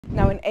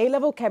Now, in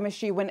A-level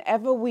chemistry,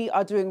 whenever we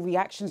are doing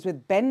reactions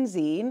with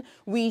benzene,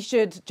 we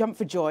should jump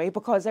for joy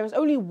because there is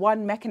only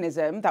one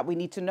mechanism that we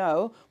need to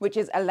know, which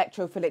is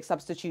electrophilic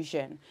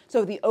substitution.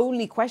 So the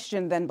only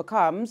question then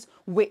becomes,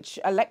 which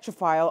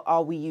electrophile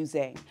are we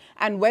using?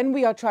 And when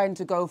we are trying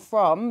to go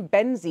from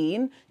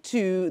benzene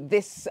to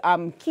this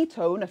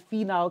ketone, a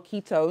phenyl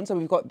ketone, so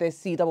we've got this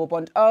C double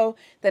bond O,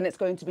 then it's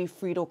going to be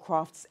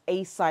Friedel-Crafts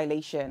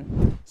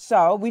acylation.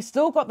 So we've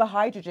still got the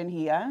hydrogen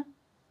here,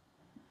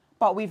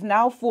 but we've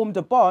now formed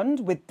a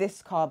bond with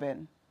this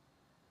carbon.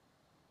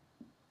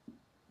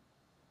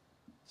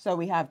 So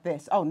we have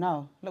this. Oh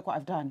no, look what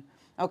I've done.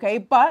 Okay,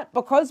 but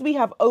because we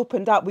have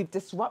opened up, we've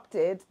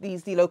disrupted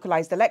these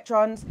delocalized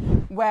electrons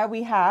where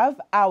we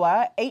have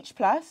our H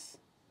plus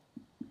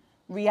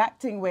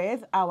reacting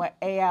with our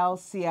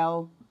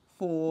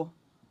AlCl4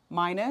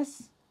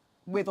 minus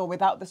with or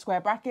without the square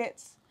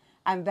brackets.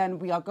 And then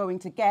we are going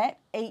to get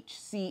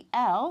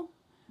HCl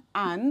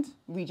and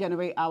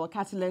regenerate our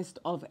catalyst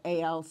of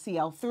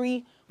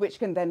AlCl3, which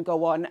can then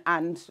go on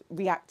and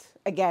react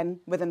again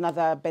with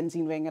another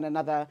benzene ring and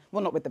another,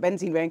 well, not with the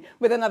benzene ring,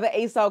 with another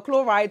acyl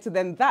chloride. So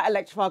then that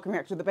electrophile can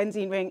react with the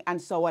benzene ring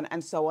and so on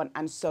and so on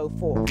and so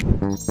forth.